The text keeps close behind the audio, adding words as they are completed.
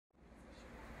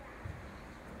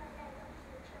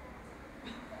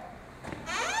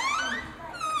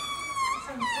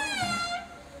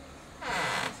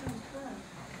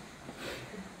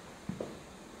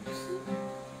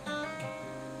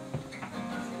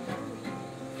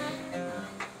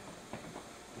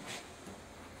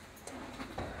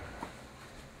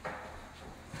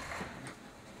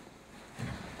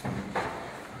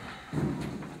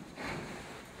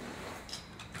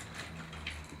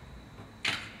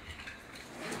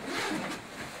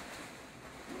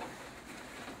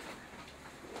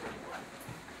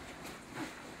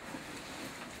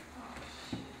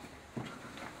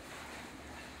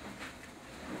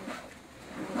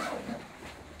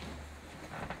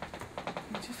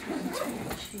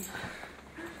mushy.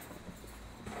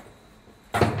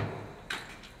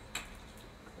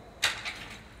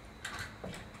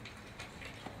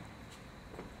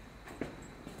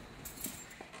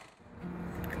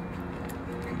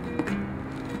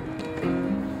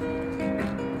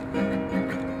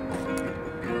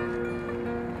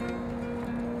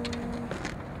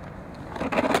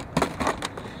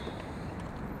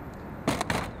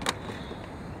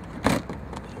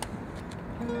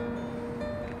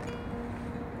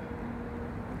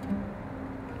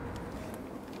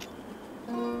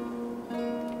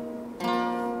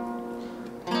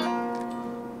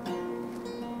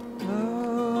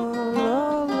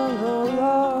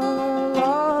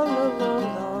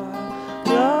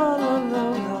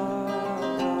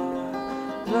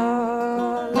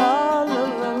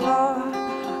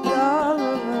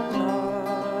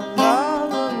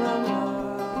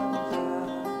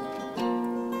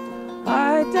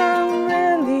 I don't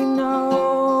really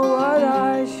know what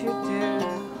I should do.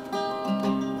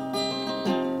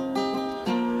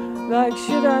 Like,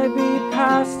 should I be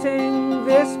passing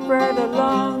this bread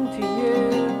along to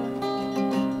you?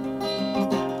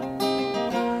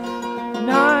 And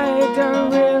I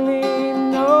don't really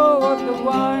know what the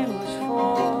wine was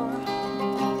for.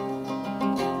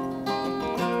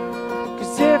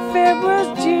 'Cause if it was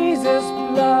Jesus'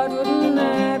 blood, wouldn't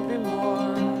there be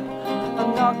more? I'm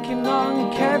knocking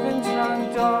on Kevin's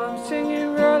front door, I'm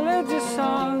singing religious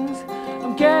songs.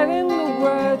 I'm getting the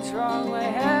words wrong, my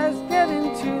hair's getting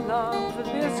too long for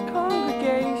this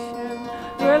congregation.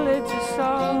 Religious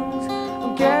songs,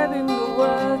 I'm getting the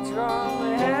words wrong,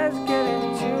 my hair's getting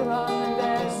too long. And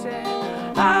they're saying,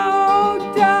 how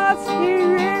does he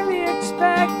really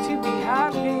expect to be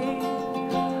happy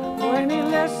when he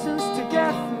listens to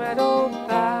death metal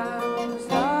bands?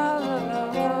 La la la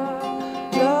la,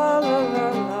 la la la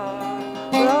la,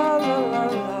 la la la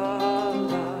la,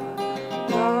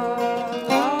 la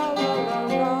la la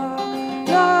la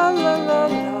la,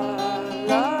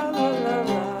 la la la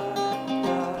la.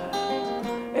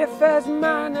 If there's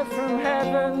manna from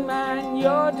heaven, man,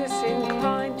 you're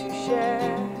disinclined to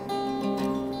share.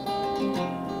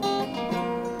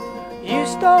 You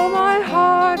stole my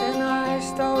heart and I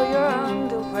stole your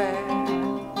underwear.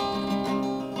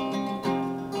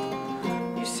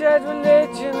 You said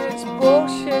religion, it's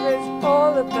bullshit, it's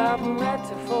all about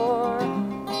metaphor.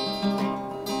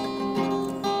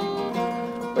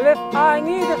 Well, if I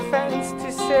need a fence to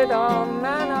sit on,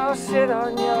 man, I'll sit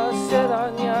on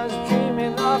yours,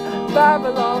 dreaming of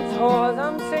Babylon's whores.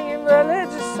 I'm singing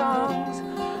religious songs,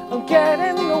 I'm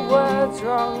getting the words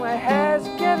wrong, my hair's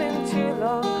getting too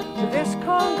long for this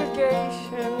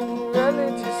congregation.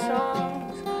 Religious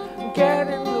songs, I'm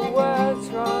getting the words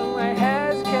wrong, my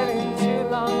hair's getting too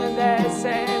long. And they're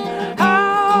saying,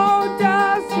 how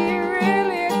does he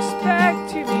really expect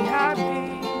to be happy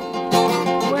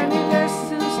when he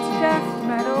listens to death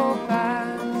metal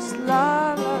bands?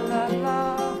 La la la la,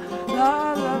 la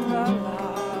la la la,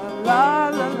 la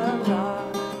la la la,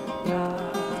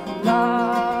 la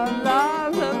la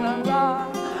la la la,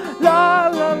 la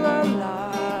la la la,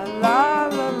 la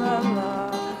la la la.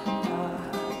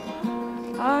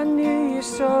 I knew you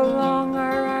so long, I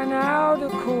ran out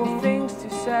of cool things to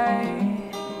say.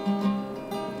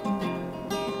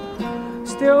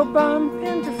 Still bump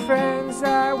into friends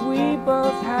that we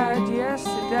both had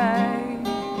yesterday.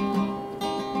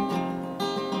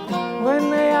 When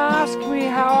they ask me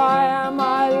how I am,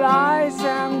 I lie, say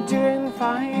I'm doing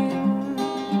fine.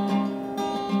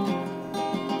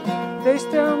 They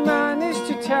still manage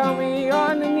to tell me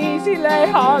on an easy lay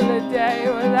holiday.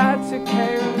 Well, that's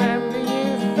okay, remember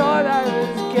you thought I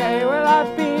was gay. Well, I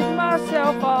beat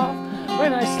myself off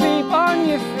when I sleep on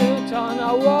your futon.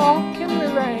 I walk in the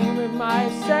rain with my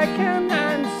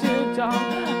second-hand suit on.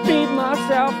 Beat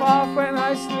myself off when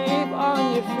I sleep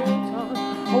on your futon.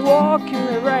 I walk in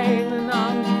the rain and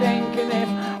I'm thinking, if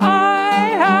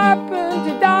I happen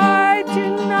to die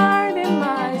tonight in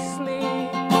my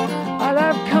sleep, I'll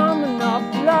have come enough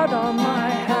blood on my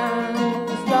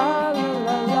hands. La la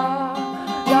la la,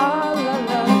 la la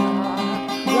la la,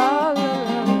 la la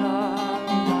la la,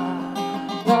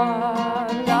 la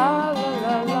la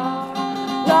la la,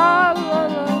 la la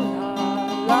la la,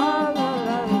 la la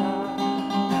la la.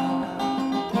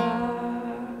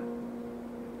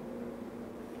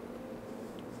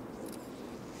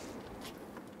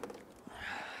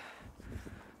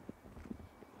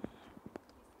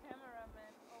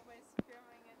 Cameraman always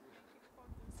filming and making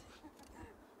photos.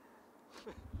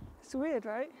 It's weird,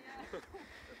 right? Yeah.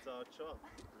 That's our job.